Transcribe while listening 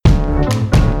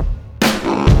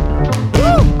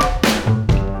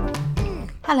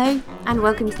Hello, and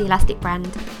welcome to the Elastic Brand.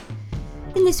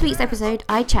 In this week's episode,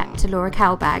 I chat to Laura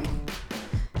Kalbag.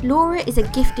 Laura is a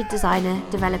gifted designer,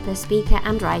 developer, speaker,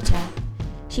 and writer.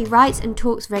 She writes and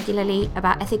talks regularly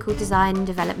about ethical design and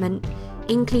development,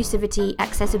 inclusivity,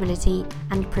 accessibility,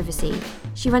 and privacy.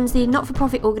 She runs the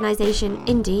not-for-profit organisation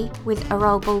Indie with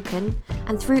Aral Balkan,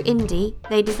 and through Indie,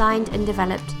 they designed and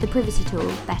developed the privacy tool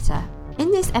Better.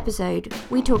 In this episode,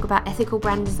 we talk about ethical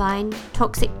brand design,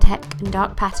 toxic tech and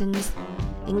dark patterns,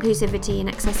 inclusivity and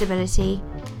accessibility,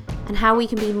 and how we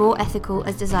can be more ethical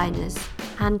as designers,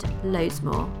 and loads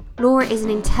more. Laura is an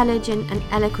intelligent and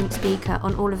eloquent speaker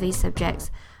on all of these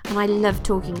subjects, and I love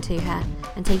talking to her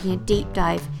and taking a deep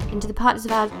dive into the parts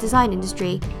of our design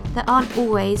industry that aren't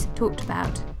always talked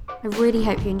about. I really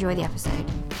hope you enjoy the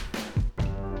episode.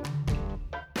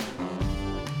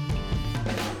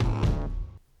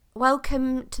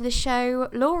 Welcome to the show,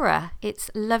 Laura. It's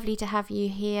lovely to have you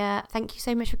here. Thank you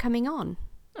so much for coming on.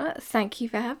 Thank you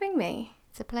for having me.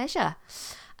 It's a pleasure.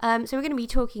 So we're going to be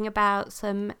talking about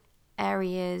some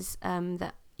areas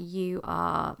that you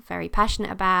are very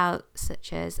passionate about,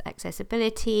 such as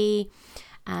accessibility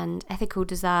and ethical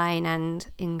design and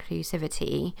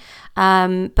inclusivity.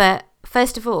 But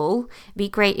first of all, it'd be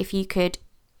great if you could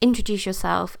introduce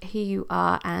yourself, who you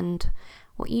are and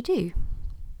what you do.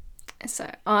 So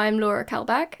I'm Laura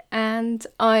Kalbag, and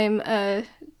I'm a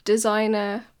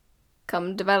designer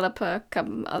come developer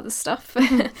come other stuff.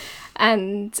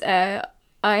 And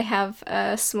I have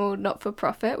a small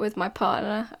not-for-profit with my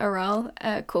partner Aral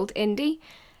called Indie,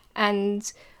 and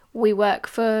we work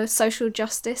for social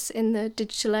justice in the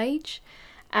digital age.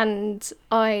 And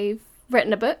I've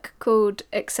written a book called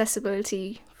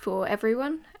Accessibility for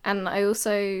Everyone, and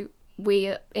we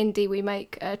at Indie, we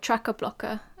make a tracker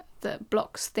blocker that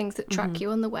blocks things that track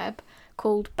you on the web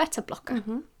called Better Blocker.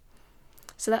 Mm-hmm.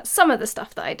 So that's some of the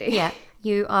stuff that I do. Yeah,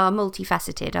 you are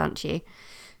multifaceted, aren't you?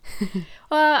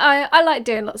 Well, I like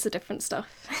doing lots of different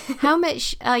stuff. How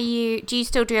much do you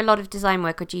still do a lot of design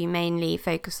work, or do you mainly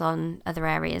focus on other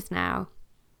areas now?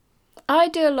 I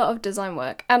do a lot of design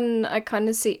work, and I kind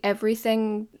of see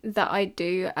everything that I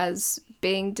do as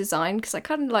being design, because I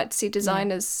kind of like to see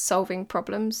design as solving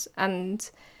problems. And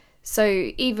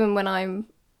so even when I'm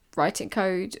writing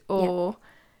code or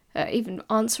even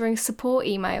answering support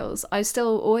emails, I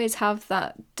still always have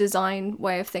that design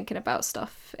way of thinking about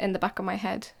stuff in the back of my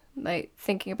head, like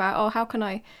thinking about, how can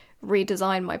I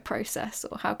redesign my process,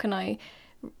 or how can I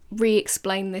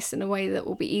re-explain this in a way that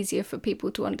will be easier for people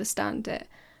to understand it.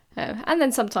 And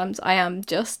then sometimes I am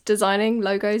just designing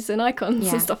logos and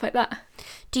icons and stuff like that.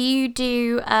 Do you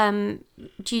do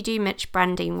much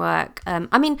branding work?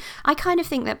 I mean, I kind of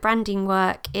think that branding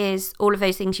work is all of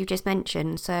those things you just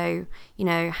mentioned. So,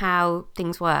 how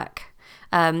things work.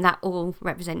 That all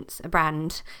represents a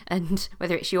brand, and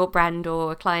whether it's your brand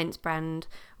or a client's brand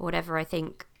or whatever, I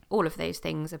think all of those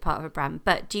things are part of a brand.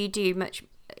 But do you do much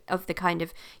of the kind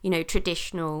of,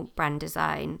 traditional brand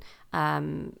design,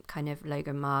 kind of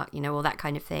logo mark, all that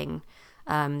kind of thing,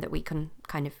 that we can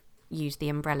kind of use the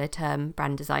umbrella term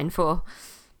brand design for?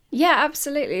 Yeah,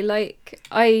 absolutely.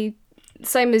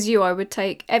 Same as you, I would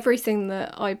take everything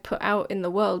that I put out in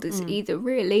the world is either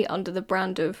really under the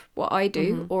brand of what I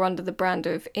do or under the brand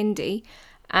of Indie.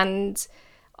 And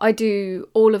I do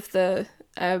all of the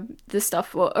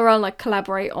stuff around,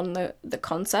 collaborate on the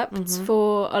concepts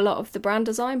for a lot of the brand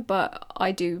design, but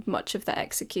I do much of the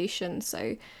execution.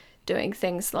 So doing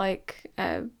things like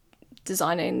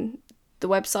designing the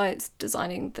websites,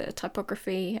 designing the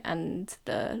typography and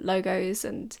the logos,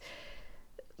 and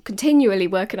continually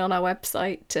working on our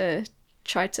website to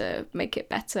try to make it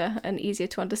better and easier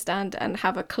to understand and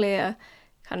have a clear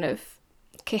kind of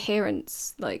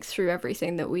coherence through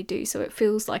everything that we do, so it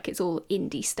feels like it's all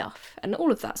indie stuff, and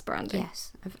all of that's branding.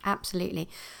 Yes, absolutely.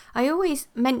 I always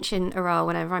mention Aral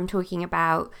whenever I'm talking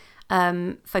about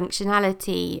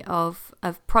functionality of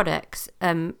products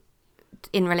in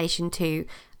relation to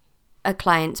a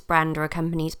client's brand or a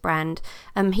company's brand.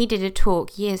 He did a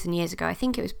talk years and years ago. I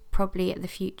think it was probably at the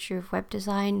Future of Web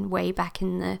Design way back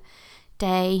in the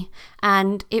day,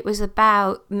 and it was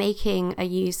about making a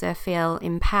user feel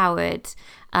empowered,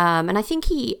 and I think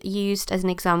he used as an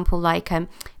example it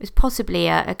was possibly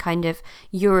a kind of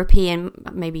European,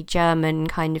 maybe German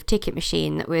kind of ticket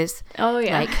machine that was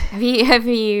have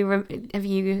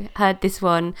you heard this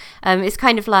one? It's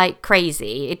kind of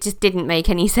crazy. It just didn't make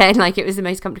any sense. It was the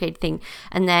most complicated thing.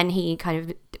 And then he kind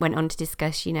of went on to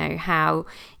discuss how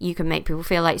you can make people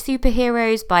feel like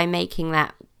superheroes by making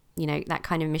that that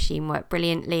kind of machine work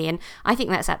brilliantly. And I think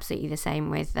that's absolutely the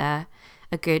same with a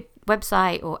good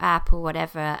website or app or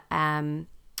whatever.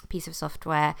 piece of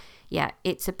software. Yeah,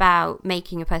 it's about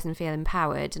making a person feel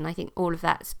empowered, and I think all of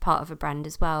that's part of a brand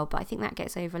as well, but I think that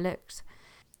gets overlooked.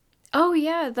 Oh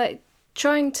yeah, like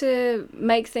trying to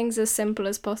make things as simple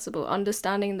as possible,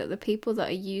 understanding that the people that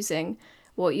are using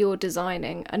what you're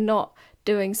designing are not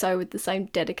doing so with the same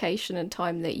dedication and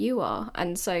time that you are.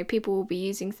 And so people will be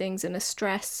using things in a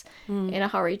stress, in a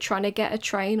hurry, trying to get a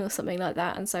train or something like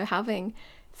that. And so having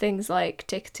things like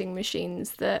ticketing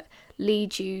machines that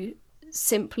lead you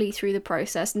simply through the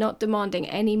process, not demanding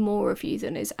any more of you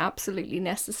than is absolutely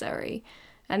necessary,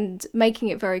 and making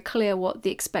it very clear what the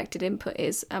expected input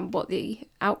is and what the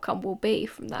outcome will be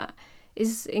from that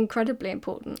is incredibly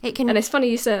important. And it's funny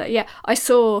you said that. Yeah, I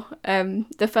saw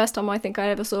the first time I think I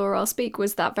ever saw Earl speak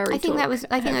was that very talk. I think that was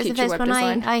the first one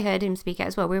I heard him speak at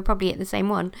as well. We were probably at the same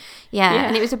one. Yeah.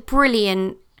 And it was a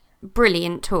brilliant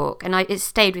talk, and it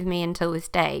stayed with me until this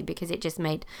day because it just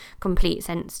made complete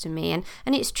sense to me.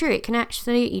 And it's true, it can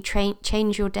absolutely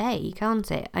change your day,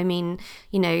 can't it? I mean,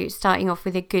 starting off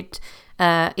with a good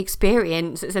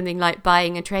experience at something like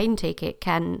buying a train ticket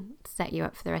can set you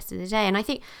up for the rest of the day. And I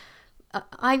think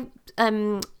I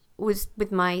was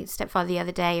with my stepfather the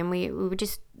other day, and we were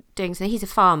just doing something. He's a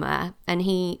farmer, and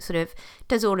he sort of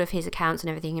does all of his accounts and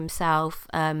everything himself,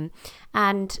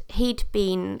 and he'd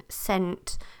been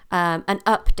sent an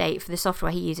update for the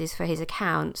software he uses for his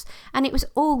accounts, and it was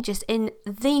all just in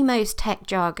the most tech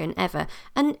jargon ever,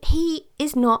 and he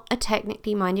is not a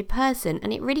technically minded person,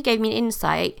 and it really gave me an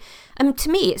insight. To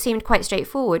me it seemed quite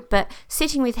straightforward, but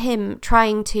sitting with him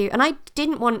trying to, and I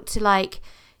didn't want to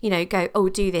go, oh,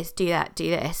 do this, do that, do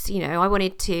this, I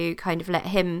wanted to kind of let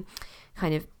him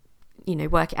kind of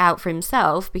work it out for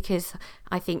himself, because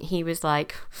I think he was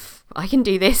like, I can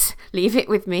do this, leave it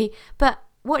with me. But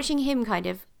watching him kind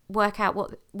of work out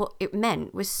what it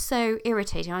meant was so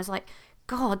irritating. I was like,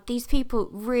 God, these people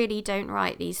really don't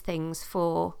write these things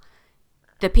for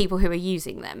the people who are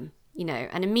using them,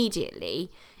 and immediately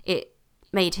it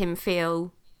made him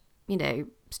feel,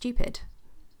 stupid.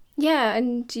 Yeah,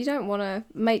 and you don't want to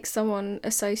make someone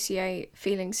associate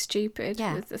feeling stupid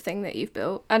with the thing that you've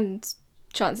built, and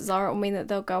chances are it will mean that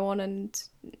they'll go on and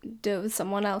do it with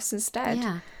someone else instead.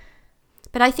 Yeah.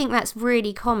 But I think that's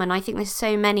really common. I think there's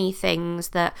so many things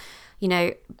that,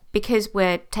 because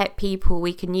we're tech people,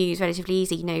 we can use relatively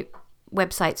easy,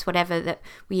 websites, whatever, that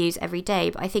we use every day.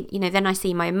 But I think, then I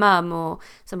see my mum or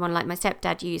someone like my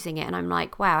stepdad using it, and I'm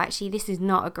like, wow, actually, this is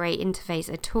not a great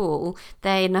interface at all.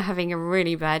 They're having a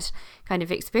really bad kind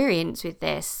of experience with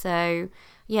this. So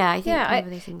yeah, I think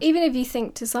these things. Even if you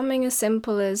think to something as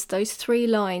simple as those 3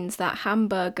 lines, that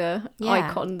hamburger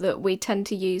icon that we tend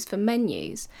to use for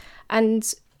menus,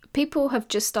 and people have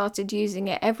just started using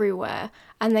it everywhere,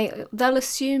 and they'll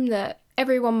assume that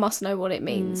everyone must know what it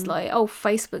means. Like, oh,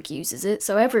 Facebook uses it,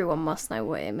 so everyone must know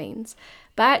what it means.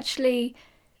 But actually,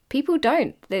 people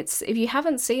don't. If you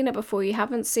haven't seen it before, you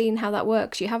haven't seen how that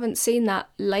works, you haven't seen that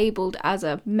labelled as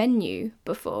a menu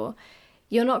before,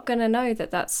 you're not going to know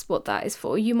that that's what that is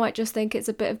for. You might just think it's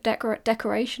a bit of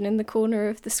decoration in the corner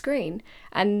of the screen,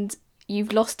 and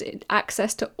you've lost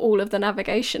access to all of the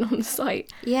navigation on the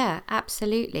site. Yeah,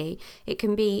 absolutely. It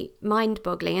can be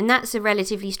mind-boggling, and that's a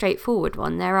relatively straightforward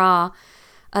one. There are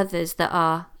others that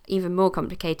are even more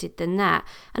complicated than that.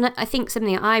 And I think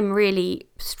something I'm really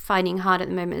finding hard at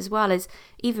the moment as well is,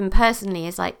 even personally,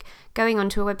 is like going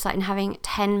onto a website and having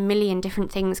 10 million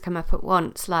different things come up at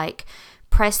once, like,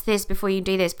 press this before you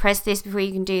do this, press this before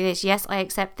you can do this, yes, I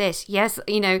accept this, yes,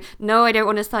 no, I don't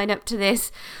want to sign up to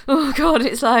this. Oh God,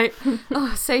 it's like,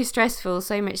 so stressful,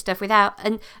 so much stuff without,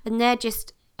 and they're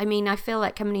just, I feel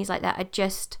like companies like that are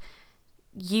just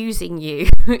using you.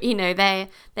 They're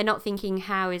not thinking,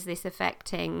 how is this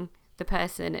affecting the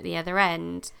person at the other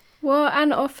end? Well,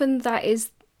 and often that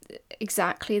is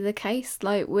exactly the case,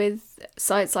 like with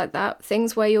sites like that,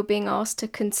 things where you're being asked to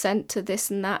consent to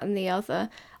this and that and the other.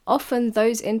 Often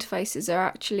those interfaces are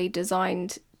actually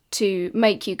designed to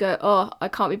make you go, oh, I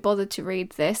can't be bothered to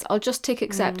read this, I'll just tick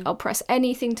accept, I'll press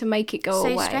anything to make it go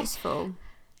away. So stressful.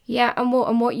 Yeah,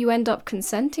 and what you end up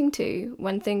consenting to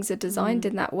when things are designed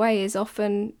in that way is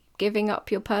often giving up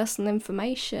your personal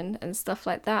information and stuff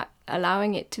like that,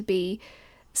 allowing it to be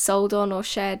sold on or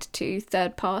shared to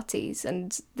third parties.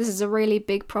 And this is a really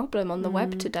big problem on the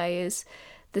web today, is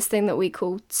this thing that we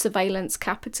call surveillance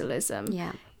capitalism.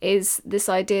 Yeah. Is this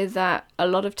idea that a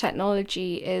lot of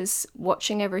technology is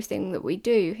watching everything that we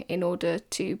do in order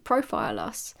to profile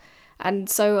us. And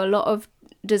so a lot of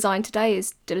design today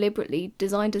is deliberately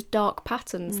designed as dark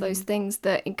patterns, those things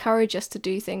that encourage us to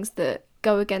do things that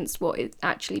go against what it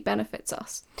actually benefits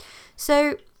us.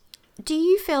 So do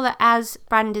you feel that as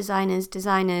brand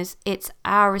designers, it's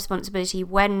our responsibility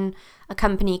when a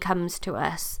company comes to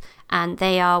us and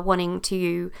they are wanting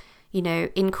to,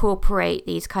 incorporate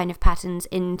these kind of patterns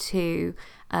into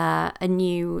a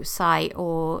new site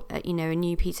or, a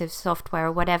new piece of software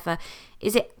or whatever,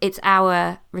 it's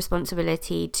our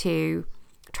responsibility to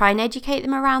try and educate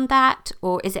them around that?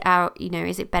 Or is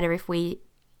it better if we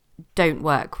don't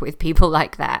work with people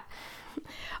like that?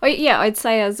 I'd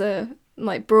say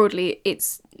broadly,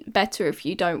 it's better if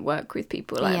you don't work with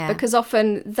people like that, because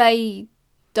often they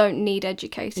don't need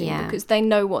educating because they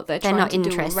know what they're trying to do already.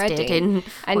 They're not interested in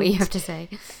what you have to say.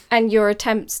 And your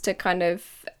attempts to kind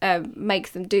of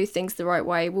make them do things the right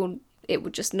way will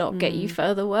just not get you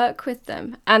further work with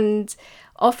them. And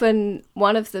often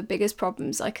one of the biggest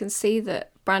problems I can see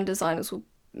that brand designers will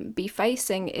be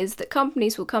facing is that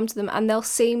companies will come to them and they'll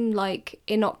seem like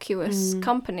innocuous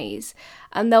companies,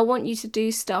 and they'll want you to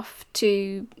do stuff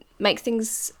to make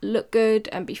things look good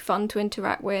and be fun to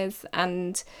interact with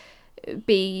and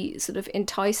be sort of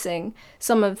enticing.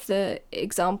 Some of the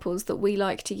examples that we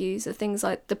like to use are things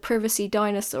like the privacy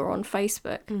dinosaur on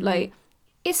Facebook. Like,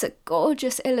 it's a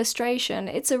gorgeous illustration,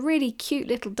 it's a really cute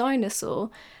little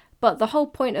dinosaur, but the whole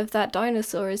point of that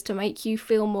dinosaur is to make you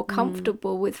feel more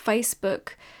comfortable with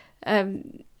Facebook,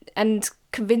 and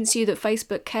convince you that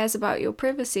Facebook cares about your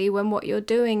privacy, when what you're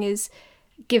doing is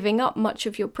giving up much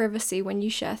of your privacy when you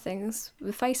share things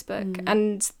with Facebook.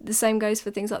 And the same goes for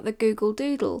things like the Google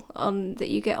Doodle that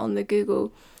you get on the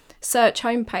Google search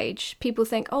homepage. People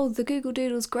think, oh, the Google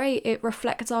Doodle's great, it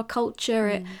reflects our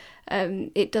culture,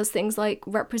 it does things like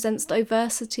represents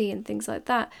diversity and things like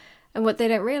that. And what they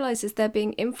don't realise is they're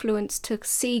being influenced to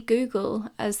see Google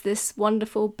as this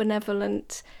wonderful,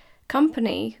 benevolent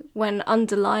company, when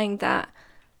underlying that,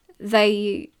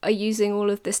 they are using all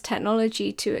of this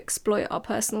technology to exploit our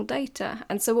personal data.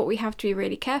 And so what we have to be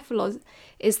really careful of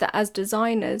is that as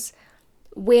designers,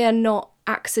 we're not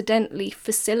accidentally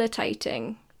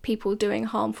facilitating people doing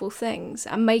harmful things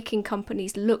and making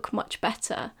companies look much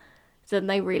better than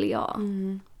they really are.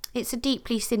 It's a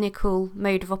deeply cynical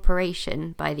mode of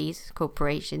operation by these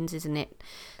corporations, isn't it?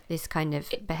 This kind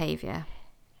of behaviour.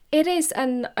 It is,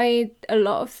 and a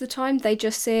lot of the time they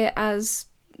just see it as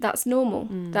that's normal.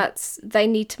 They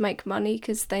need to make money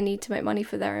because they need to make money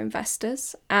for their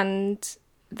investors, and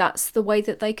that's the way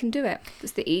that they can do it.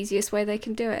 It's the easiest way they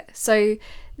can do it. So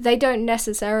they don't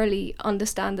necessarily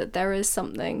understand that there is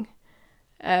something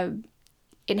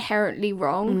inherently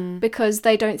wrong, because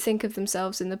they don't think of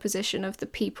themselves in the position of the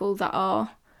people that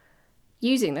are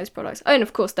using those products. And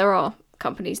of course there are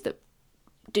companies that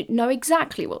do know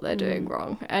exactly what they're doing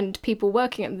wrong, and people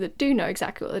working at them that do know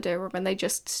exactly what they're doing wrong, and they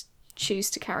just choose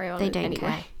to carry on anyway.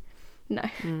 Care.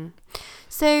 No.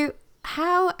 So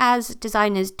how, as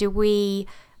designers, do we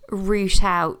root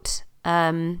out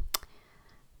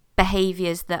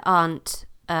behaviours that aren't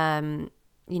going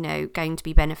to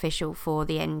be beneficial for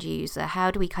the end user? How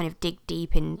do we kind of dig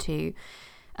deep into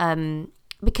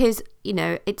because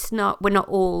we're not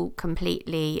all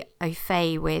completely au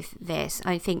fait with this.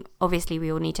 I think obviously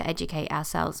we all need to educate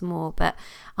ourselves more, but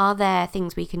are there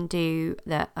things we can do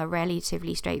that are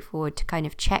relatively straightforward to kind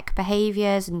of check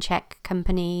behaviours and check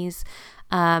companies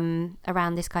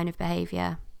around this kind of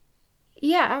behaviour?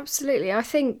 Yeah, absolutely. I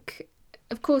think,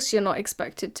 of course, you're not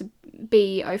expected to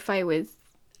be au fait with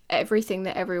everything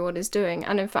that everyone is doing,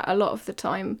 and in fact a lot of the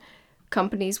time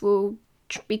companies will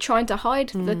be trying to hide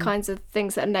the kinds of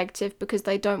things that are negative because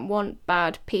they don't want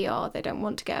bad PR, they don't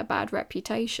want to get a bad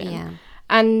reputation.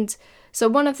 And so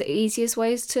one of the easiest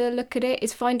ways to look at it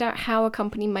is find out how a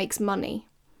company makes money,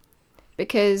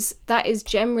 because that is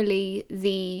generally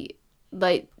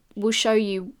will show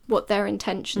you what their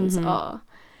intentions are.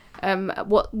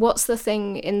 What's the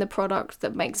thing in the product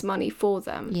that makes money for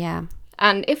them.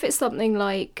 And if it's something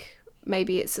like,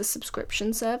 maybe it's a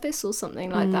subscription service or something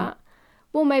like that,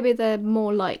 well, maybe they're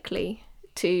more likely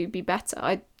to be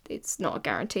better. It's not a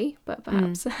guarantee, but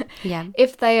perhaps.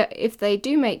 If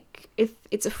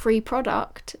it's a free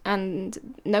product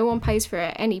and no one pays for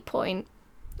it at any point,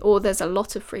 or there's a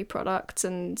lot of free products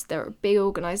and they're a big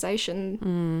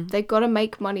organisation, they've got to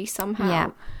make money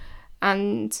somehow.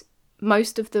 And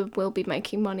most of them will be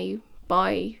making money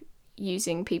by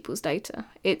using people's data.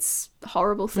 It's a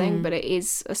horrible thing, but it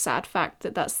is a sad fact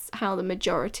that that's how the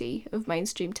majority of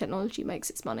mainstream technology makes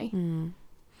its money.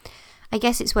 I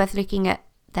guess it's worth looking at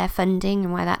their funding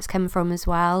and where that's come from as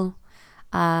well,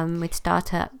 with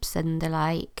startups and the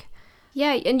like.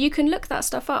 Yeah, and you can look that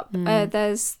stuff up.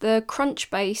 There's the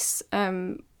Crunchbase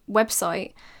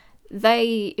website.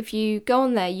 if you go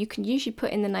on there, you can usually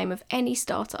put in the name of any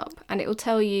startup and it will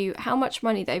tell you how much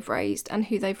money they've raised and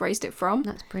who they've raised it from.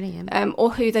 That's brilliant.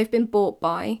 Or who they've been bought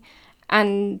by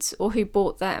or who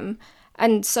bought them.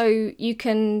 And so you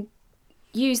can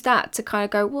use that to kind of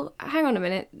go, well, hang on a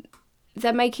minute.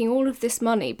 They're making all of this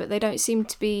money, but they don't seem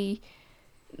to be,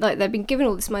 like, they've been given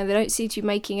all this money. They don't seem to be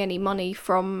making any money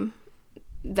from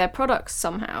their products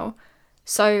somehow.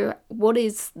 So what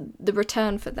is the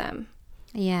return for them?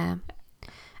 Yeah,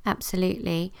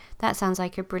 absolutely. That sounds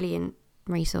like a brilliant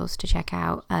resource to check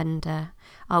out, and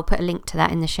I'll put a link to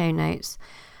that in the show notes.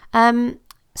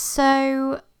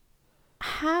 So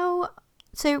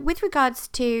with regards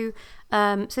to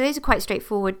so those are quite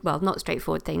straightforward, well, not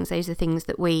straightforward things, those are things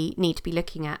that we need to be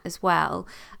looking at as well.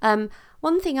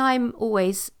 One thing I'm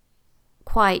always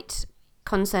quite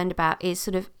concerned about is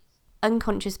sort of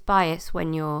unconscious bias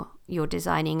when you're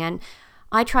designing, and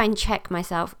I try and check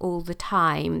myself all the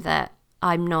time that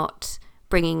I'm not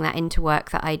bringing that into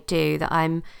work that I do, that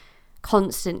I'm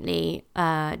constantly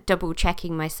double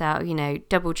checking myself,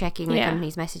 double checking the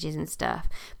company's messages and stuff.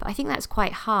 But I think that's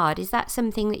quite hard. Is that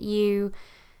something that you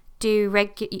do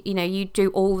you do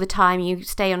all the time? You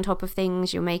stay on top of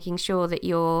things, you're making sure that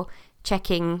you're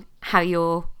checking how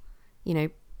you're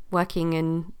working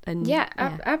and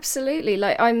absolutely.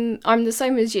 Like I'm the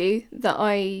same as you, that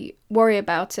I worry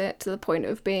about it to the point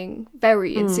of being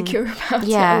very insecure about it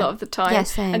a lot of the time.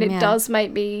 Same, and it does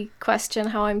make me question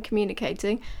how I'm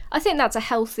communicating. I think that's a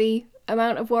healthy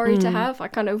amount of worry to have. I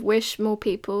kind of wish more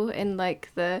people in like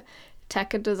the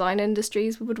tech and design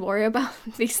industries would worry about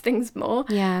these things more,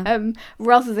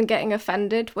 rather than getting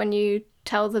offended when you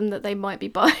tell them that they might be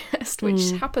biased,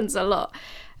 which happens a lot.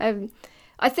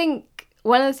 I think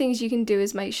one of the things you can do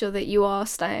is make sure that you are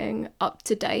staying up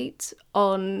to date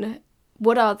on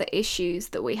what are the issues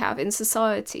that we have in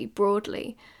society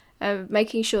broadly,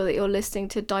 making sure that you're listening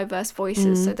to diverse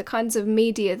voices. So the kinds of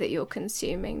media that you're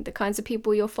consuming, the kinds of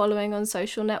people you're following on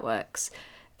social networks,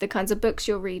 the kinds of books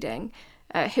you're reading,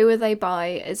 who are they by?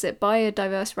 Is it by a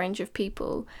diverse range of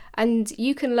people? And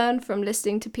you can learn from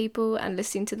listening to people and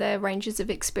listening to their ranges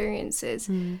of experiences.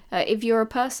 If you're a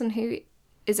person who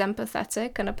is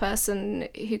empathetic and a person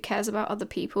who cares about other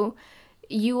people,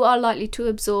 you are likely to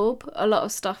absorb a lot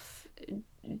of stuff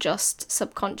just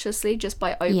subconsciously, just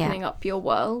by opening up your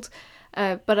world.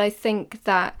 But I think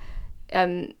that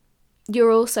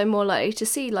you're also more likely to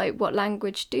see, like, what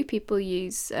language do people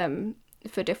use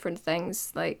for different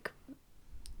things, like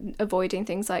avoiding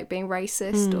things like being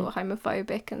racist or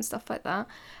homophobic and stuff like that.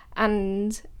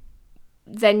 And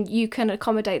then you can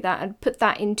accommodate that and put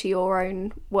that into your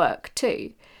own work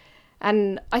too.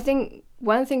 And I think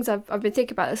one of the things I've been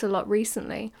thinking about this a lot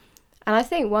recently, and I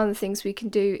think one of the things we can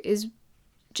do is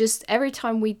just every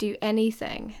time we do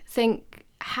anything, think,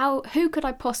 who could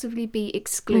I possibly be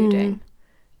excluding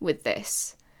with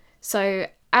this? So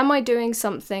am I doing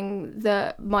something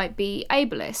that might be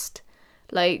ableist?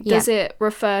 Like, does it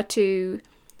refer to,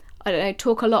 I don't know,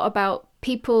 talk a lot about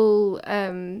people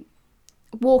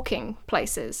walking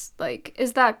places? Like,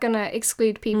 is that going to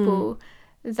exclude people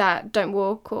that don't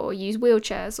walk or use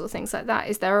wheelchairs or things like that?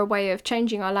 Is there a way of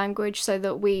changing our language so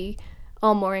that we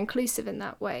are more inclusive in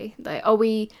that way? Like, are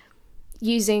we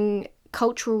using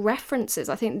cultural references?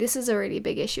 I think this is a really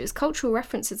big issue, is cultural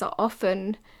references are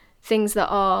often things that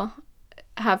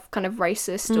have kind of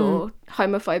racist or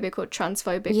homophobic or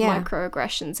transphobic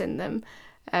microaggressions in them.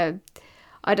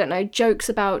 I don't know, jokes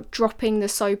about dropping the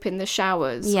soap in the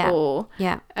showers or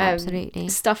absolutely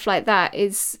stuff like that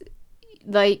is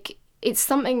like, it's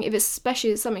something, especially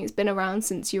if it's something that's been around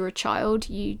since you were a child,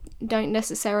 you don't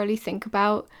necessarily think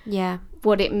about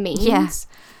what it means.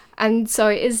 And so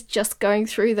it is just going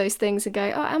through those things and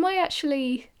going, oh, am I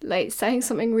actually like saying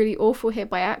something really awful here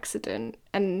by accident?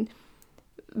 And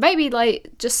maybe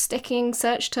like just sticking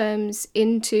search terms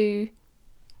into,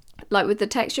 like with the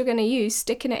text you're going to use,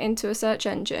 sticking it into a search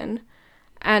engine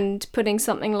and putting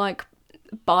something like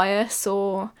bias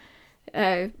or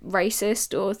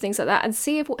racist or things like that, and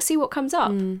see what comes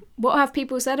up. What have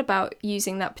people said about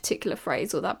using that particular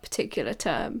phrase or that particular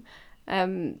term?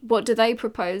 What do they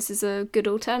propose as a good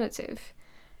alternative?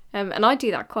 And I do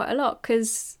that quite a lot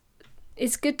because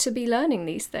it's good to be learning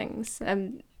these things.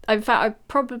 In fact, I've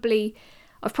probably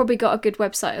got a good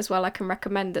website as well I can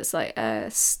recommend that's like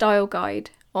a style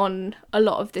guide on a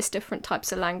lot of this different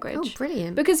types of language. Oh,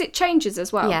 brilliant. Because it changes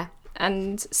as well. Yeah.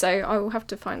 And so I will have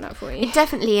to find that for you. It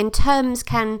definitely, in terms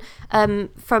can,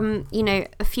 from, a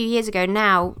few years ago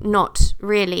now, not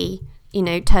really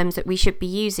terms that we should be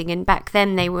using. And back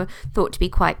then they were thought to be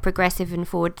quite progressive and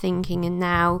forward thinking, and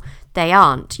now they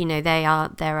aren't.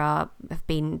 Have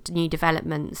been new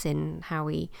developments in how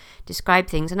we describe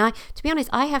things. And to be honest,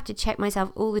 I have to check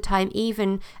myself all the time,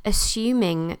 even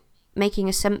making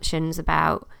assumptions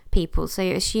about people. So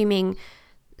assuming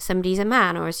somebody's a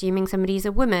man, or assuming somebody's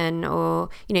a woman, or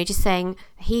just saying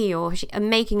he or she, and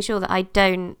making sure that I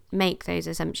don't make those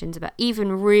assumptions about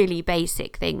even really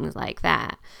basic things like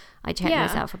that. I check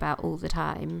myself about all the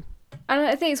time. And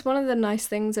I think it's one of the nice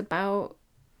things about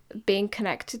being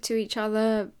connected to each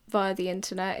other via the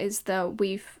internet is that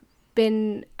we've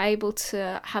been able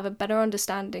to have a better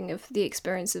understanding of the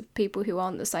experience of people who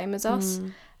aren't the same as us.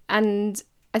 And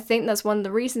I think that's one of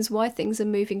the reasons why things are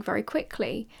moving very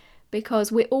quickly,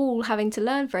 because we're all having to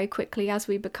learn very quickly as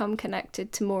we become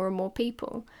connected to more and more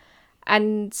people.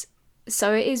 And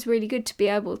so it is really good to be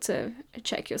able to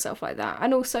check yourself like that.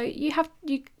 And also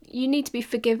you need to be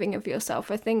forgiving of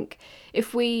yourself. I think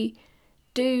if we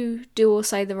do or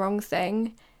say the wrong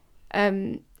thing,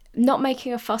 not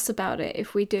making a fuss about it.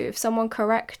 If someone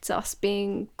corrects us,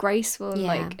 being graceful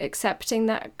and accepting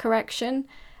that correction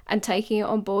and taking it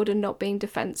on board and not being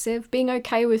defensive, being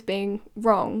okay with being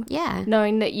wrong,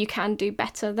 knowing that you can do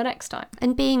better the next time,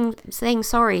 and saying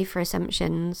sorry for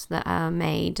assumptions that are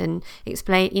made, and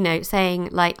saying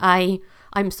like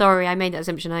I'm sorry I made that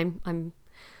assumption, I'll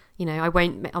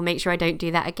make sure I don't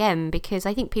do that again, because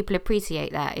I think people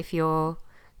appreciate that if you're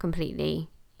completely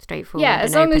straightforward. Yeah,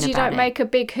 as long as you don't make a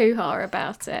big hoo-ha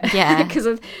about it. Yeah.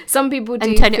 Because some people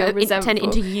do feel resentful. Turn it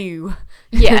into you.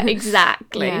 Yeah,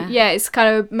 exactly. Yeah, it's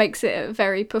kind of makes it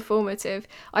very performative.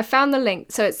 I found the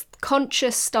link. So it's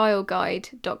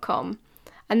consciousstyleguide.com.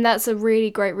 And that's a really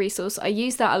great resource. I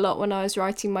used that a lot when I was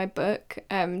writing my book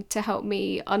to help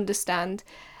me understand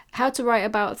how to write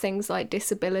about things like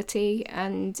disability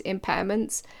and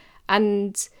impairments.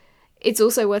 And it's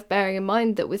also worth bearing in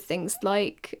mind that with things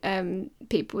like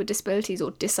people with disabilities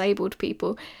or disabled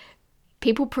people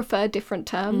prefer different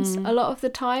terms a lot of the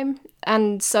time.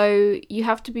 And so you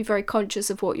have to be very conscious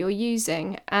of what you're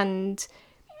using and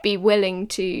be willing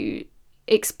to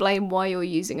explain why you're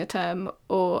using a term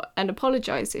and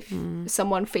apologise if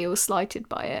someone feels slighted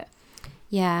by it.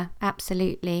 Yeah,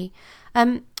 absolutely.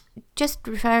 Just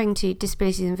referring to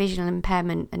disabilities and visual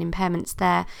impairment and impairments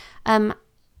there,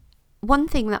 one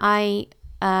thing that I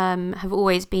have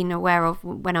always been aware of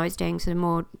when I was doing sort of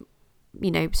more,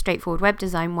 straightforward web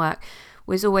design work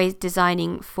was always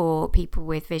designing for people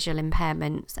with visual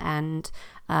impairments, and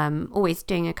always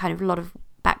doing a kind of lot of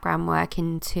background work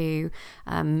into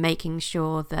making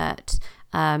sure that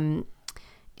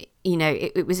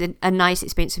it was a nice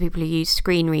experience for people who use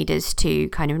screen readers to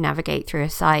kind of navigate through a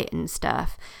site and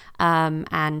stuff,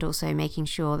 and also making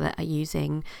sure that are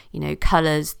using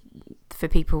colours for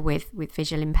people with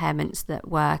visual impairments that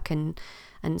work and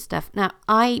stuff. Now,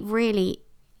 I really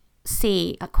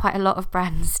see quite a lot of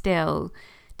brands still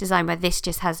design where this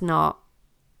just has not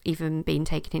even been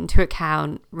taken into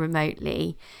account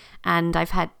remotely. And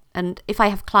if I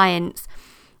have clients,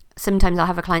 sometimes I'll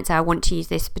have a client say, I want to use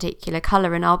this particular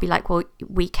colour, and I'll be like, well,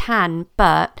 we can,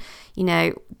 but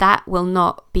that will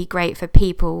not be great for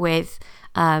people with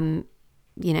visual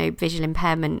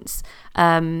impairments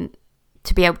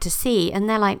to be able to see. And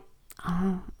they're like,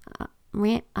 oh,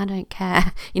 I don't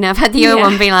care. I've had the other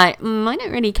one be like, I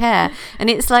don't really care. And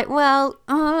it's like, well,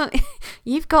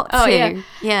 you've got to.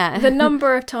 Yeah. The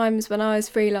number of times when I was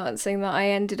freelancing that I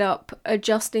ended up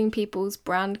adjusting people's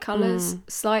brand colours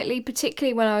slightly,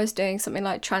 particularly when I was doing something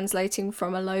like translating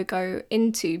from a logo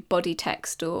into body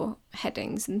text or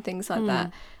headings and things like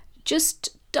that.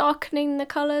 Just darkening the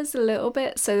colours a little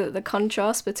bit so that the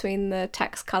contrast between the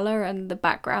text colour and the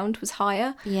background was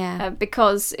higher. Yeah.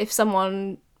 Because if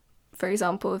someone, for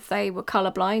example, if they were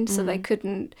colourblind, so they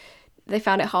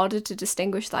found it harder to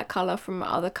distinguish that colour from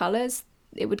other colours,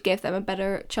 it would give them a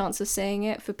better chance of seeing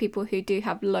it. For people who do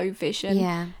have low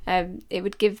vision, it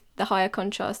would give the higher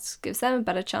contrast, gives them a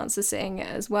better chance of seeing it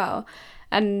as well.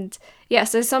 And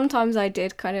so sometimes I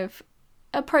did kind of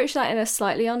approach that in a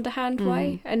slightly underhand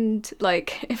way, and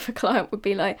like if a client would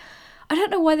be like, I don't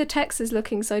know why the text is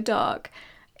looking so dark,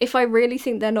 if I really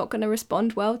think they're not going to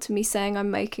respond well to me saying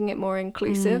I'm making it more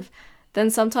inclusive, then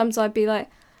sometimes I'd be like,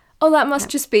 oh, that must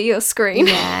just be your screen.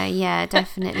 Yeah,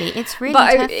 definitely. It's really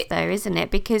tough though, isn't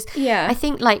it? Because I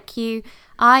think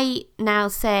I now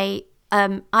say,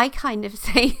 I kind of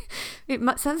say,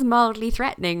 sounds mildly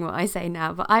threatening what I say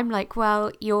now, but I'm like,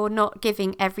 well, you're not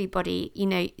giving everybody,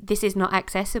 this is not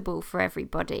accessible for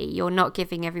everybody. You're not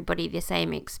giving everybody the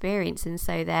same experience. And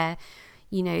so there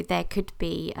could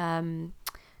be kind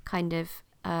of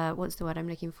what's the word I'm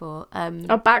looking for? A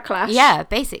backlash. Yeah,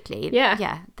 basically.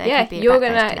 Yeah. Could be a you're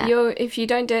backlash to that. if you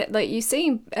don't do it, like you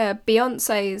see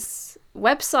Beyonce's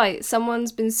website,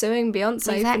 someone's been suing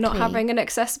Beyonce for not having an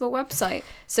accessible website,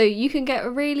 so you can get a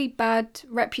really bad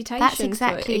reputation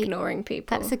for ignoring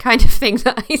people. That's the kind of thing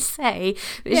that I say,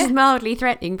 which is mildly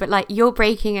threatening, but like, you're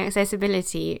breaking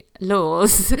accessibility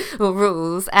laws or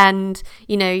rules, and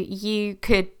you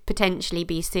could potentially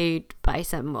be sued by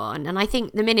someone. And I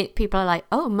think the minute people are like,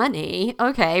 oh, money,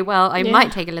 okay, well, I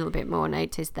might take a little bit more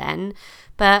notice then.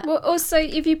 But also,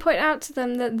 if you point out to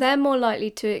them that they're more likely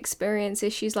to experience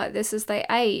issues like this as they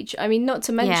age, I mean, not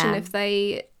to mention if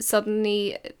they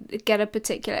suddenly get a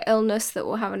particular illness that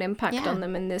will have an impact on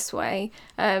them in this way,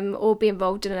 or be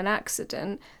involved in an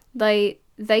accident, they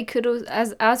could,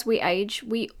 as we age,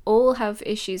 we all have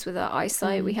issues with our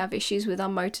eyesight, we have issues with our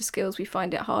motor skills, we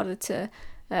find it harder to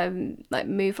like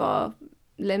move our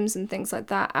limbs and things like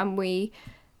that, and we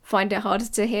find it harder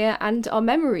to hear, and our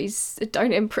memories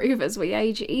don't improve as we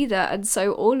age either. And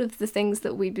so all of the things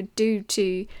that we would do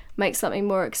to make something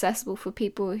more accessible for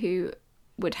people who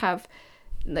would have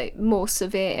like more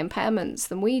severe impairments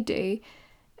than we do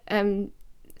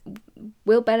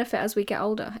will benefit as we get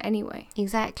older anyway.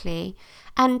 Exactly.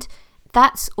 And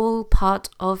that's all part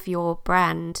of your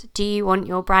brand. Do you want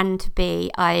your brand to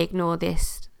be, I ignore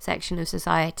this section of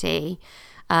society?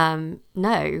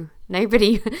 No.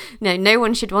 Nobody, no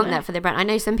one should want that for their brand. I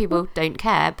know some people don't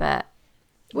care, but...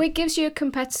 Well, it gives you a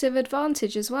competitive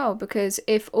advantage as well, because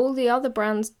if all the other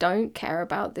brands don't care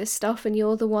about this stuff and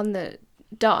you're the one that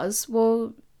does,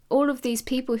 well, all of these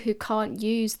people who can't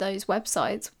use those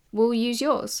websites will use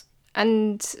yours.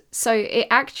 And so it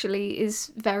actually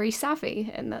is very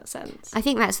savvy in that sense. I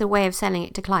think that's the way of selling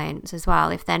it to clients as well,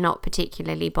 if they're not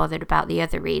particularly bothered about the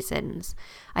other reasons.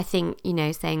 I think,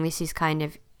 saying this is kind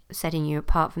of setting you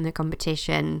apart from the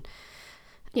competition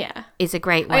is a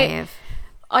great way of...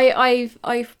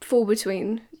 I fall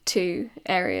between two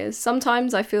areas.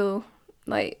 Sometimes I feel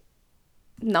like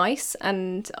nice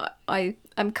and I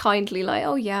am kindly like,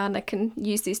 oh yeah, and I can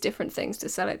use these different things to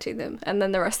sell it to them. And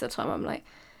then the rest of the time I'm like,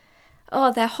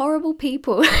 oh, they're horrible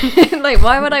people. Like,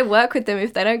 why would I work with them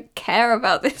if they don't care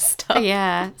about this stuff?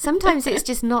 Yeah. Sometimes it's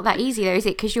just not that easy, though, is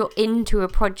it? Because you're into a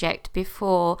project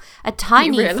before a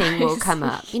tiny thing will come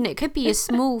up. It could be a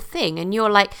small thing, and you're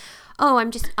like, oh,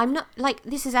 I'm not, like,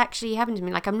 this has actually happened to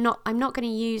me. Like, I'm not going to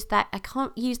use that. I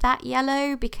can't use that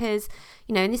yellow because,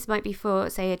 and this might be for,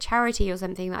 say, a charity or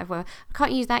something that I've worked. I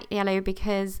can't use that yellow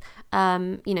because,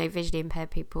 visually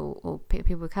impaired people or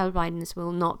people with colorblindness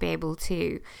will not be able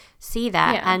to see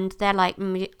that. Yeah. And they're like,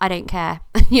 I don't care.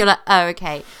 You're like, oh,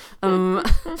 okay.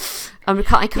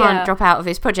 I can't drop out of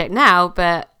this project now,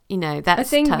 but that's I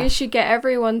think tough. You should get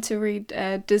everyone to read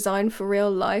Design for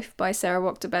Real Life by Sarah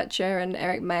Wachter-Becher and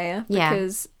Eric Mayer,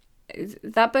 because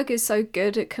that book is so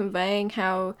good at conveying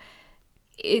how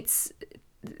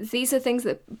these are things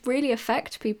that really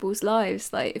affect people's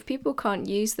lives. Like, if people can't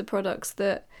use the products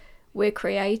that we're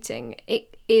creating,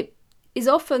 it is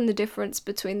often the difference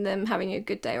between them having a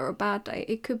good day or a bad day.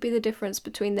 It could be the difference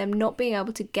between them not being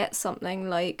able to get something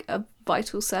like a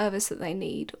vital service that they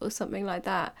need or something like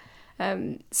that.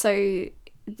 So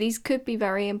these could be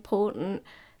very important,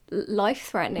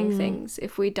 life-threatening things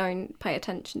if we don't pay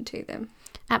attention to them.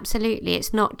 Absolutely.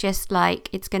 It's not just like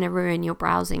it's going to ruin your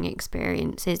browsing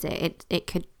experience, is it? It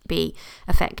could be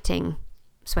affecting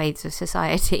swathes of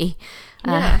society.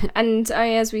 And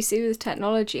as we see with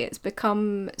technology, it's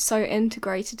become so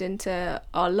integrated into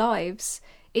our lives.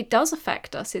 It does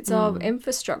affect us. It's our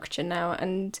infrastructure now,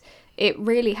 and it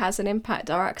really has an impact.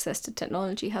 Our access to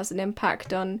technology has an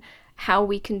impact on how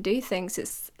we can do things.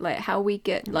 It's like how we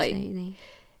get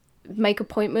make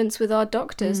appointments with our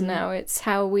doctors now. It's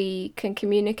how we can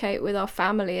communicate with our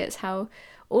family. It's how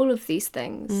all of these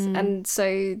things. And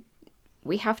so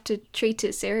we have to treat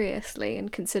it seriously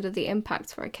and consider the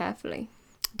impacts very carefully.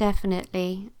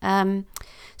 Definitely.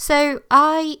 So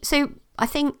I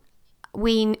think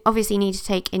we obviously need to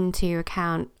take into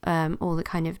account all the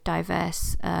kind of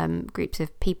diverse groups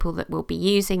of people that will be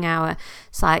using our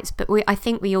sites, but I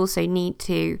think we also need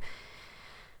to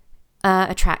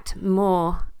attract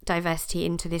more diversity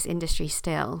into this industry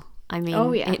still. I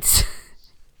mean,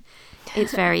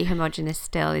 it's very homogenous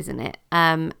still, isn't it?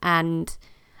 And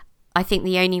I think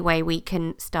the only way we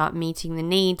can start meeting the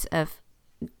needs of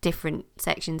different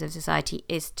sections of society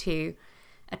is to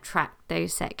attract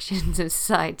those sections of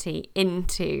society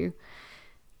into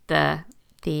the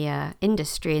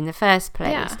industry in the first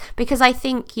place. Because I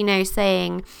think,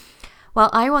 saying, well,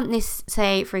 I want this,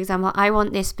 say, for example, I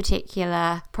want this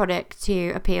particular product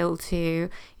to appeal to,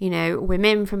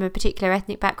 women from a particular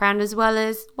ethnic background as well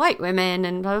as white women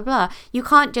and blah, blah, blah. You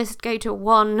can't just go to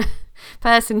one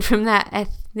person from that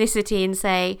ethnicity and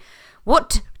say,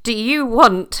 what do you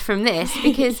want from this?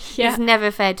 Because it's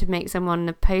never fair to make someone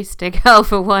a poster girl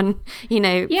for one,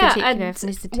 particular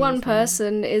ethnicity. One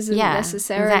person isn't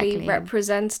necessarily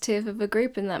representative of a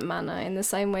group in that manner, in the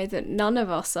same way that none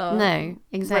of us are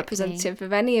representative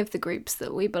of any of the groups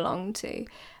that we belong to.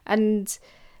 And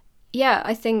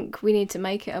I think we need to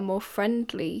make it a more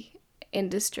friendly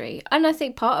industry. And I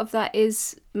think part of that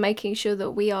is making sure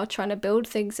that we are trying to build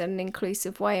things in an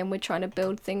inclusive way, and we're trying to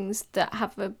build things that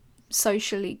have a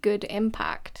socially good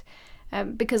impact,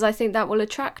 because I think that will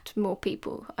attract more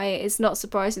people. It's not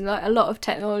surprising that a lot of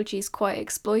technology is quite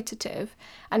exploitative,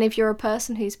 and if you're a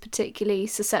person who's particularly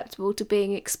susceptible to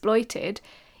being exploited,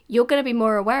 you're going to be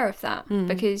more aware of that,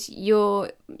 because your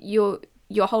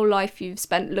whole life you've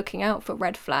spent looking out for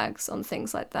red flags on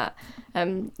things like that.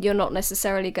 You're not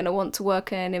necessarily going to want to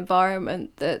work in an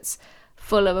environment that's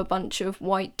full of a bunch of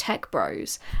white tech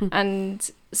bros. And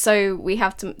so we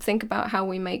have to think about how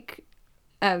we make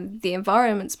the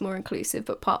environments more inclusive,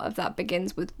 but part of that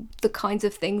begins with the kinds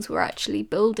of things we're actually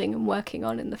building and working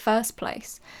on in the first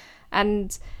place.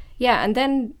 And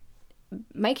then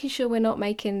making sure we're not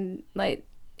making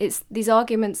it's these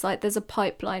arguments like there's a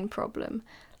pipeline problem,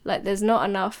 like there's not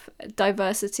enough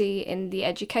diversity in the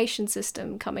education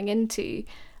system coming into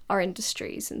our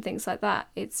industries and things like that.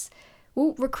 It's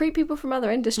recruit people from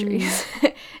other industries.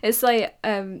 It's like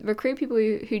recruit people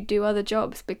who do other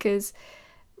jobs, because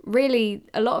really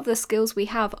a lot of the skills we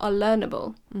have are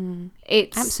learnable.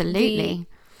 It's absolutely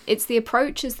it's the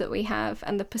approaches that we have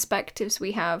and the perspectives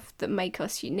we have that make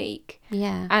us unique.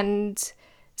 And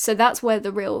so that's where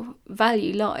the real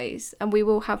value lies, and we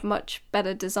will have much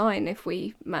better design if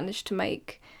we manage to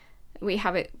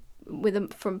have it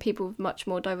from people with much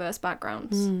more diverse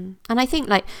backgrounds. And I think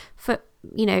for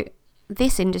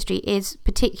this industry is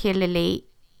particularly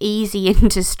easy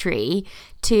industry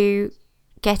to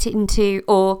get into,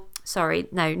 or sorry,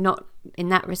 no, not in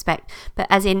that respect, but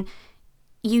as in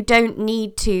you don't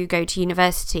need to go to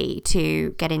university to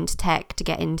get into tech, to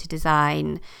get into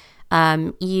design.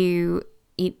 You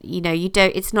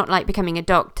don't, it's not like becoming a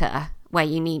doctor where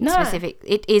you need specific,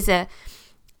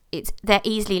 they're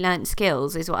easily learnt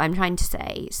skills is what I'm trying to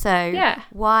say. So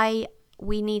why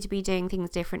we need to be doing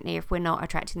things differently if we're not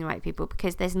attracting the right people,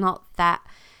 because there's not that,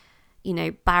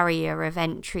 barrier of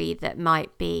entry that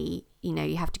might be,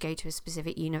 you have to go to a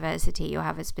specific university or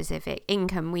have a specific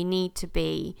income. We need to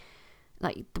be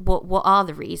what are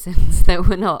the reasons that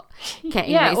we're not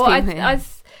getting those people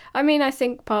in? I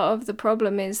think part of the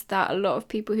problem is that a lot of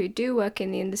people who do work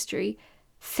in the industry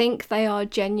think they are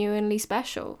genuinely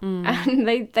special, and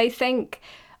they think,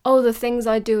 the things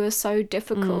I do are so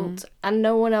difficult and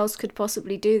no one else could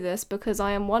possibly do this because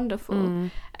I am wonderful.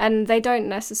 And they don't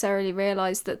necessarily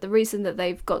realise that the reason that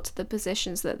they've got to the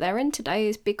positions that they're in today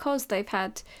is because they've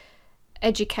had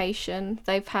education,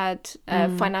 they've had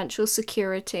financial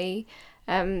security,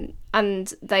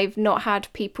 and they've not had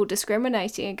people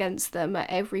discriminating against them at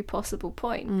every possible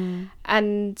point.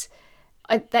 And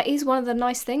that is one of the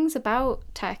nice things about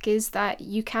tech, is that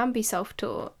you can be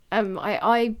self-taught.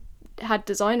 I had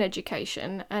design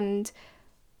education, and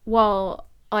while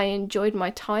I enjoyed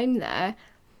my time there,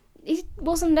 it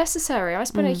wasn't necessary. I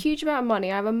spent a huge amount of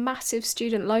money. I have a massive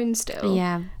student loan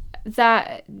still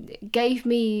that gave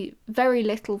me very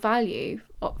little value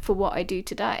for what I do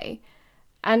today.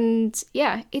 And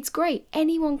it's great,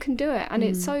 anyone can do it, and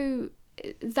it's so,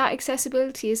 that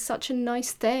accessibility is such a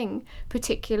nice thing,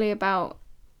 particularly about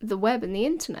the web and the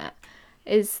internet,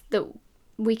 is that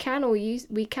we can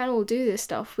all do this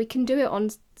stuff. We can do it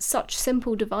on such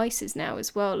simple devices now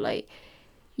as well. Like,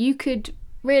 you could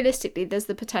realistically, there's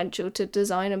the potential to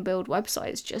design and build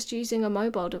websites just using a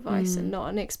mobile device and not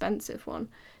an expensive one.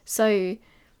 So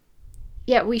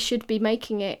we should be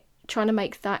trying to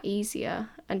make that easier,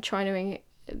 and trying to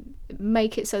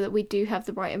make it so that we do have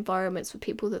the right environments for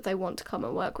people that they want to come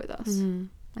and work with us.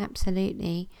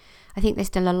 Absolutely. I think there's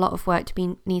still a lot of work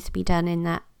needs to be done in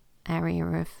that area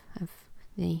of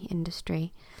the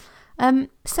industry.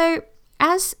 So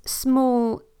as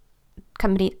small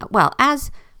company,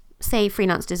 as say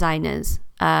freelance designers,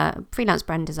 freelance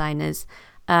brand designers,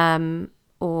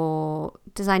 or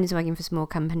designers working for small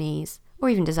companies, or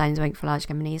even designers working for large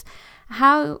companies,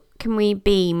 how can we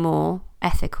be more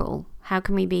ethical? How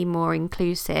can we be more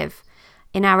inclusive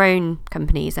in our own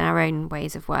companies and our own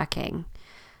ways of working?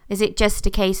 Is it just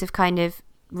a case of kind of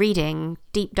reading,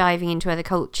 deep diving into other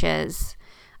cultures,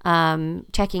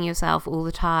 checking yourself all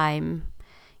the time.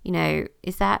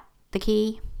 Is that the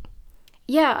key?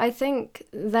 Yeah, I think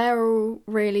they're all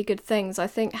really good things. I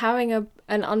think having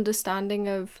an understanding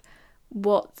of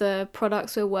what the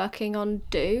products we're working on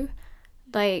do,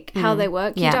 like how they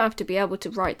work. You don't have to be able to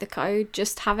write the code,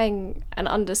 just having an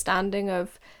understanding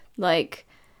of, like,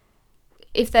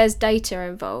 if there's data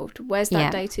involved, where's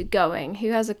that data going?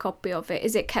 Who has a copy of it?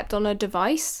 Is it kept on a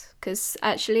device? Because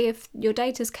actually, if your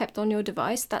data's kept on your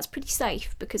device, that's pretty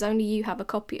safe because only you have a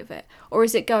copy of it. Or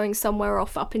is it going somewhere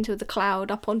off up into the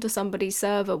cloud, up onto somebody's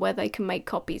server where they can make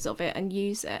copies of it and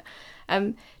use it?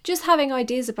 Just having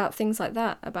ideas about things like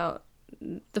that, about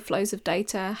the flows of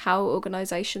data, how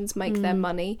organizations make their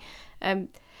money.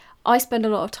 I spend a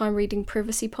lot of time reading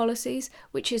privacy policies,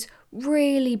 which is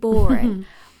really boring.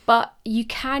 But you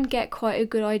can get quite a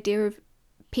good idea of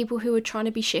people who are trying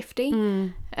to be shifty,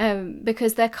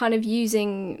 because they're kind of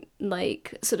using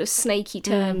like sort of snaky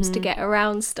terms to get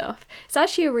around stuff. It's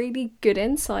actually a really good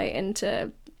insight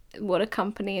into what a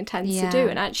company intends to do.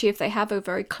 And actually, if they have a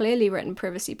very clearly written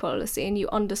privacy policy and you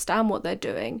understand what they're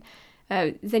doing,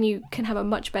 then you can have a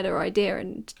much better idea.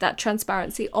 And that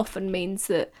transparency often means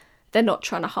that they're not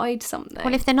trying to hide something.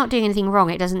 Well, if they're not doing anything wrong,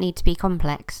 it doesn't need to be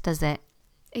complex, does it?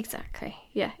 Exactly.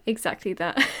 Yeah, exactly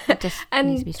that. It just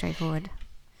needs to be straightforward.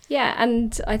 Yeah,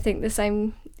 and I think the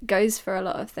same goes for a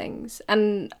lot of things.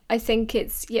 And I think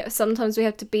sometimes we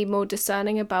have to be more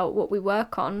discerning about what we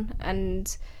work on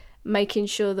and making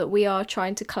sure that we are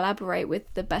trying to collaborate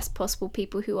with the best possible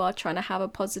people who are trying to have a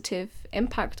positive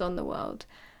impact on the world.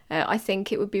 I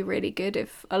think it would be really good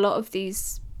if a lot of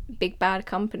these big bad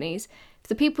companies, if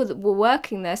the people that were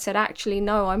working there said, actually,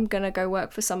 no, I'm going to go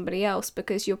work for somebody else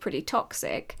because you're pretty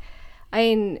toxic. I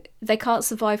mean, they can't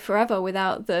survive forever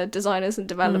without the designers and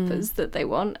developers that they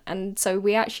want. And so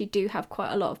we actually do have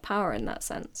quite a lot of power in that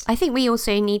sense. I think we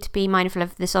also need to be mindful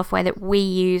of the software that we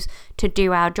use to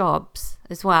do our jobs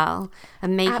as well,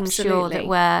 and making sure that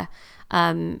we're,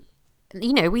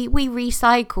 we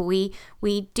recycle,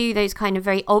 we do those kind of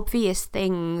very obvious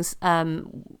things,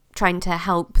 trying to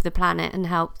help the planet and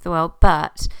help the world.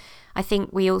 But I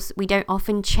think we don't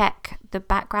often check the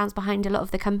backgrounds behind a lot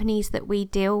of the companies that we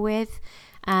deal with,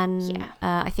 and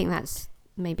I think that's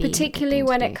maybe particularly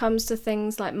when it comes to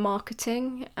things like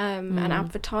marketing and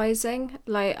advertising.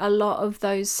 Like, a lot of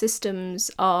those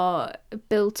systems are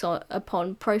built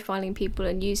upon profiling people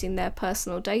and using their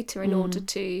personal data in order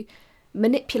to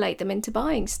manipulate them into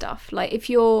buying stuff. Like, if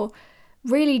you're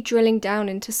really drilling down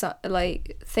into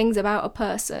things about a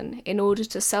person in order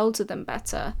to sell to them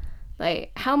better,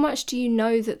 like, how much do you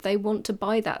know that they want to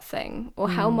buy that thing? Or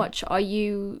how much are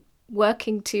you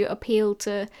working to appeal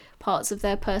to parts of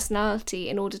their personality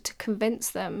in order to convince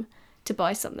them to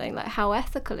buy something? Like, how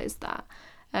ethical is that?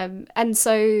 And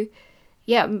so,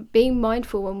 being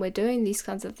mindful when we're doing these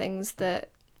kinds of things, that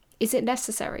is it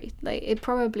necessary? Like, it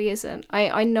probably isn't.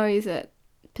 I know that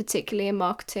particularly in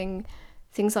marketing,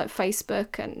 things like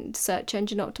Facebook and search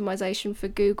engine optimization for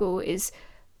Google is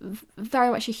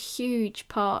very much a huge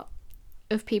part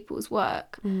of people's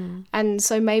work. And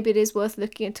so maybe it is worth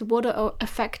looking into what are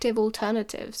effective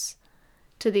alternatives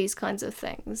to these kinds of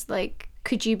things. Like,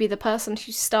 could you be the person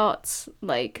who starts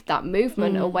like that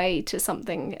movement away to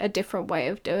something, a different way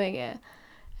of doing it,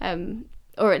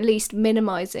 or at least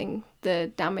minimizing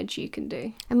the damage you can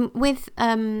do? And with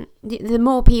the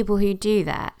more people who do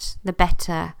that, the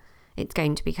better it's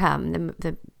going to become.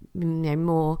 The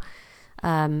more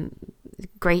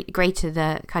greater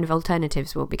the kind of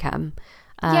alternatives will become.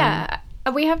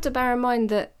 We have to bear in mind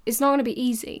that it's not going to be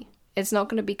easy. It's not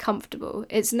going to be comfortable.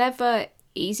 It's never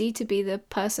easy to be the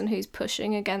person who's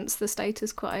pushing against the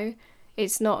status quo.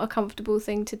 It's not a comfortable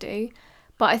thing to do.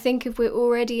 But I think if we're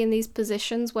already in these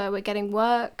positions where we're getting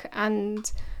work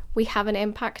and we have an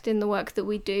impact in the work that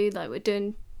we do, like we're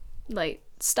doing like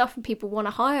stuff and people want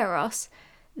to hire us,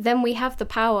 then we have the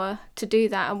power to do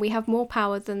that, and we have more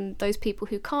power than those people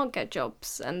who can't get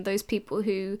jobs and those people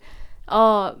who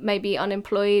are maybe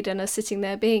unemployed and are sitting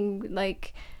there being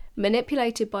like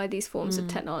manipulated by these forms of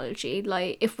technology.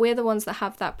 Like, if we're the ones that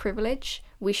have that privilege,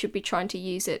 we should be trying to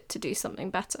use it to do something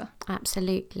better.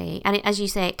 Absolutely. And as you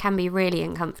say, it can be really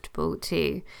uncomfortable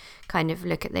to kind of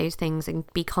look at those things and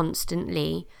be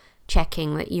constantly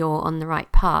checking that you're on the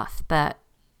right path, but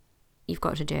you've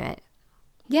got to do it.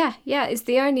 Yeah, it's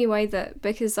the only way that,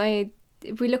 because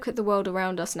if we look at the world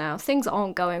around us now, things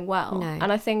aren't going well. No. And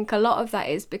I think a lot of that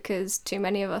is because too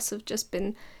many of us have just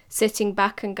been sitting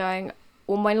back and going,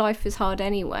 well, my life is hard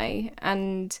anyway,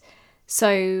 and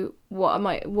so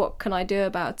what can I do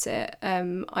about it?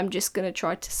 I'm just going to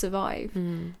try to survive.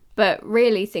 But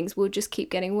really, things will just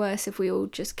keep getting worse if we all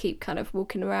just keep kind of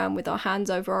walking around with our hands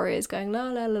over our ears going, la,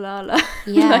 la, la, la, la.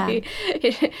 Yeah.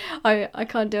 I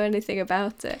can't do anything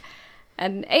about it.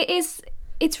 And it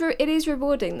is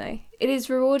rewarding, though. It is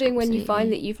rewarding when you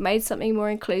find that you've made something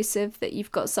more inclusive, that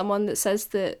you've got someone that says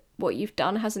that what you've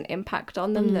done has an impact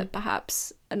on them that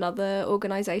perhaps another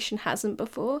organisation hasn't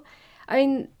before. I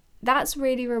mean, that's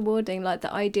really rewarding. Like,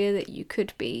 the idea that you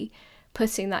could be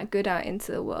putting that good out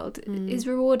into the world is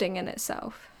rewarding in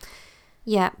itself.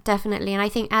 Yeah, definitely. And I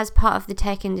think as part of the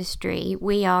tech industry,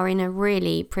 we are in a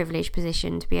really privileged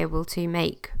position to be able to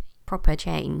make proper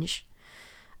change.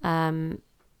 I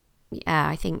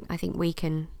think we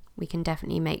can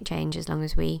definitely make change as long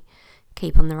as we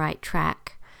keep on the right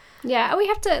track. Yeah, and we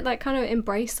have to like kind of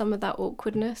embrace some of that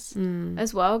awkwardness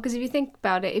as well, because if you think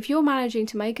about it, if you're managing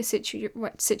to make a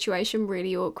situation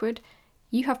really awkward,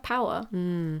 you have power.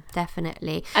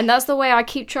 Definitely. And that's the way I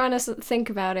keep trying to think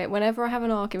about it whenever I have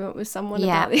an argument with someone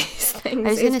about these things.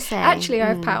 I was going to say, actually, I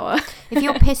have power. If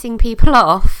you're pissing people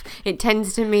off, it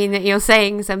tends to mean that you're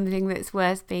saying something that's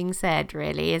worth being said,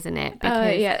 really, isn't it?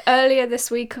 Yeah. Earlier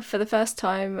this week, for the first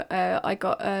time, I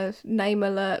got a name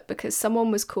alert because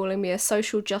someone was calling me a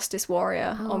social justice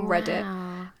warrior on Reddit.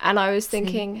 Wow. And I was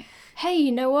thinking, hey,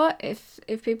 you know what? If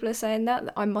people are saying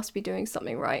that, I must be doing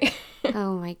something right.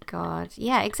 Oh my God.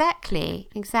 Yeah, exactly.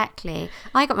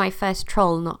 I got my first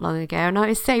troll not long ago and I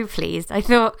was so pleased. I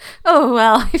thought, oh,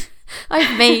 well,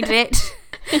 I've made it.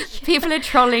 People are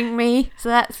trolling me, so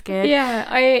that's good. Yeah,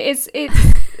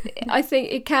 I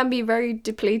think it can be very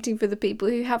depleting for the people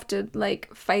who have to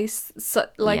like face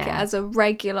it as a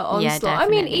regular onslaught. Yeah, I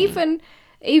mean,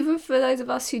 even for those of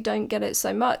us who don't get it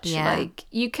so much, like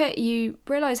you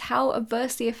realize how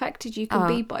adversely affected you can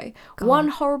be by one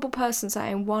horrible person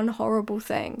saying one horrible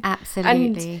thing. Absolutely.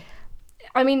 And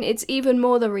I mean, it's even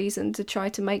more the reason to try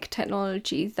to make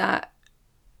technology that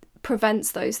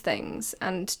prevents those things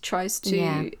and tries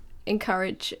to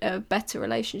encourage better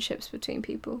relationships between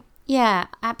people. Yeah,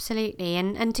 absolutely.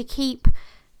 And to keep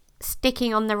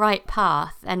sticking on the right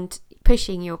path and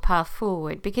pushing your path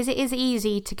forward, because it is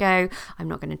easy to go, I'm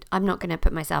not going to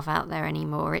put myself out there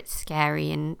anymore. It's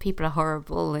scary and people are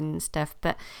horrible and stuff.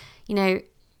 But, you know,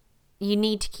 you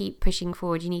need to keep pushing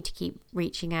forward. You need to keep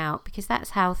reaching out, because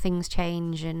that's how things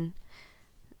change and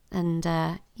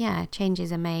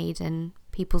changes are made and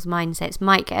people's mindsets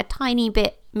might get a tiny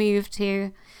bit moved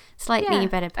to slightly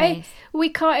better place. We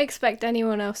can't expect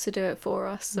anyone else to do it for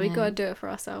us, so we've got to do it for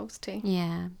ourselves too.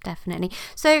 Yeah, definitely.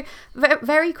 So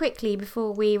very quickly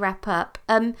before we wrap up,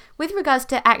 with regards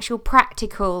to actual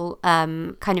practical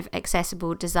kind of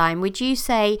accessible design, would you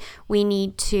say we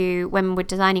need to, when we're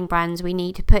designing brands, we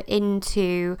need to put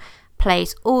into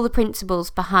place all the principles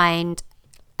behind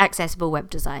accessible web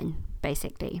design,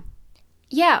 basically?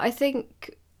 Yeah, I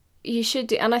think you should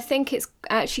do, and I think it's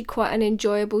actually quite an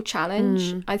enjoyable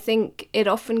challenge. I think it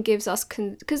often gives us,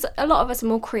 because a lot of us are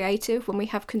more creative when we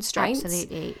have constraints.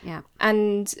 Absolutely, yeah.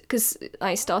 And because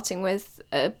like starting with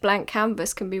a blank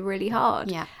canvas can be really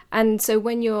hard. Yeah. And so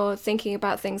when you're thinking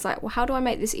about things like, well, how do I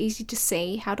make this easy to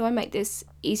see? How do I make this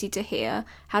easy to hear?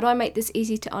 How do I make this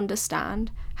easy to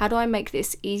understand? How do I make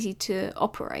this easy to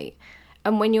operate?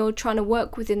 And when you're trying to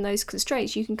work within those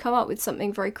constraints, you can come up with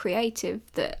something very creative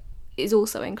that is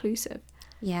also inclusive.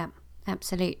 Yeah,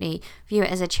 absolutely. View it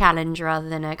as a challenge rather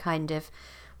than a kind of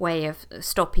way of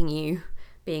stopping you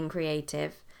being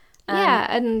creative. Yeah,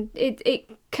 and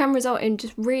it can result in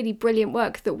just really brilliant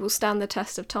work that will stand the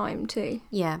test of time too.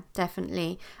 Yeah,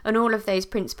 definitely. And all of those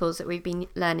principles that we've been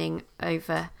learning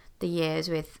over the years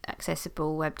with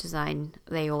accessible web design,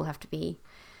 they all have to be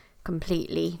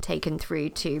completely taken through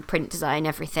to print design,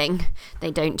 everything.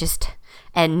 They don't just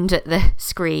end at the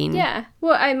screen. Yeah,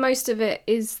 well, most of it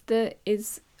is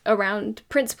around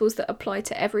principles that apply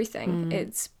to everything.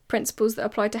 It's principles that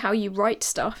apply to how you write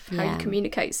stuff, how you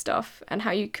communicate stuff, and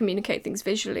how you communicate things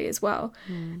visually as well.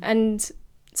 And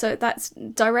so that's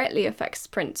directly affects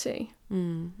print too.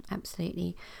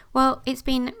 Absolutely. Well, it's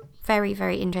been very,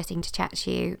 very interesting to chat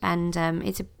to you, and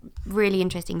it's a really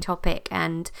interesting topic,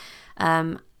 and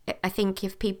I think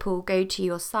if people go to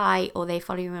your site or they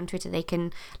follow you on Twitter, they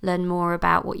can learn more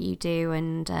about what you do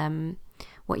and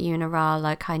what you and Aral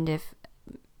are kind of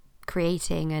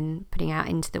creating and putting out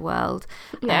into the world.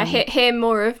 Yeah, hear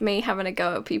more of me having a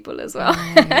go at people as well.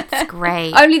 It's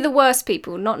great. Only the worst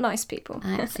people, not nice people.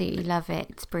 I absolutely love it.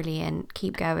 It's brilliant.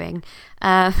 Keep going.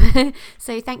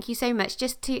 So thank you so much.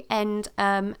 Just to end,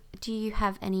 do you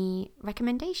have any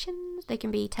recommendations? They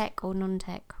can be tech or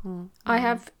non-tech. I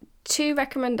have 2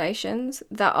 recommendations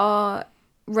that are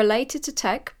related to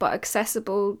tech but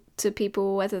accessible to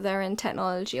people whether they're in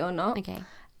technology or not. Okay.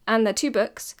 And they're 2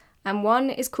 books. And one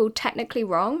is called Technically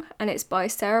Wrong, and it's by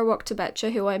Sarah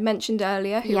Wachter-Becher, who I mentioned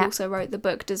earlier, who also wrote the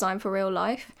book Design for Real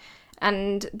Life.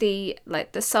 And the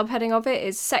subheading of it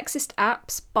is Sexist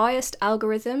Apps, Biased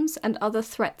Algorithms, and Other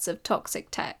Threats of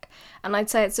Toxic Tech. And I'd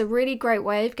say it's a really great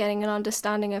way of getting an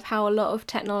understanding of how a lot of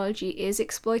technology is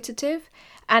exploitative,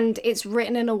 and it's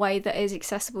written in a way that is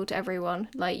accessible to everyone.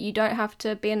 Like, you don't have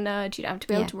to be a nerd, you don't have to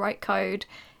be able to write code.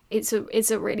 It's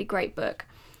a really great book.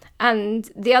 And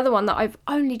the other one that I've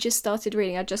only just started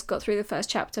reading, I just got through the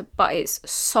first chapter, but it's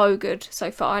so good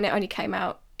so far, and it only came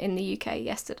out in the UK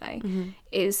yesterday,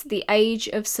 is The Age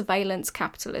of Surveillance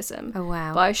Capitalism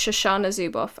by Shoshana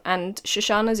Zuboff. And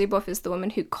Shoshana Zuboff is the woman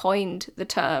who coined the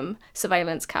term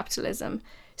surveillance capitalism.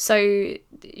 So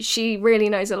she really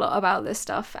knows a lot about this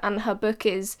stuff, and her book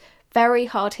is very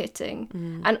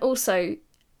hard-hitting and also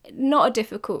not a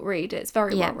difficult read. It's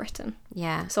very well written.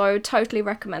 Yeah. So I would totally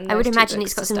recommend those. I would imagine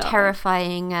it's got some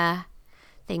terrifying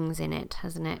things in it,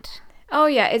 hasn't it? Oh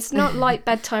yeah, it's not light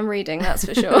bedtime reading, that's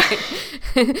for sure.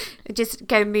 Just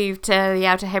go move to the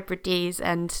Outer Hebrides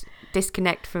and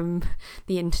disconnect from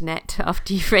the internet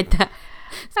after you've read that.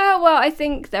 Well, I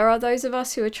think there are those of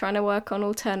us who are trying to work on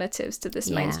alternatives to this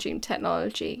mainstream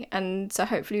technology, and so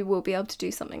hopefully we'll be able to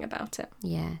do something about it.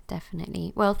 Yeah,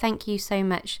 definitely. Well, thank you so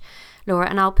much, Laura,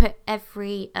 and I'll put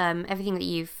everything that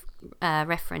you've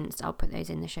referenced, I'll put those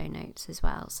in the show notes as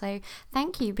well. So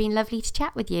thank you, been lovely to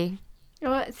chat with you.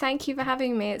 Well, thank you for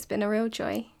having me, it's been a real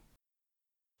joy.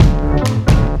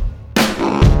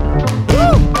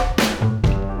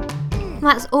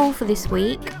 That's all for this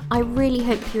week. I really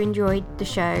hope you enjoyed the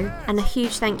show, and a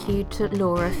huge thank you to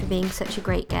Laura for being such a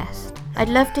great guest. I'd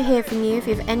love to hear from you if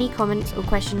you have any comments or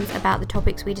questions about the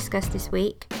topics we discussed this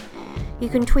week. You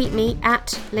can tweet me at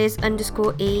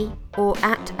Liz_E or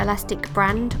at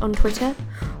ElasticBrand on Twitter,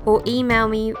 or email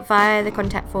me via the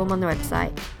contact form on the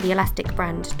website,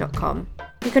 theelasticbrand.com.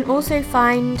 You can also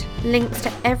find links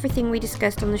to everything we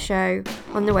discussed on the show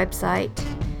on the website,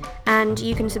 and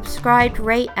you can subscribe,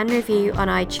 rate and review on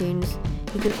iTunes.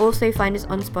 You can also find us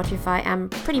on Spotify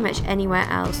and pretty much anywhere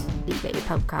else that you get your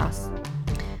podcasts.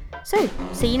 So,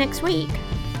 see you next week.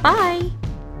 Bye!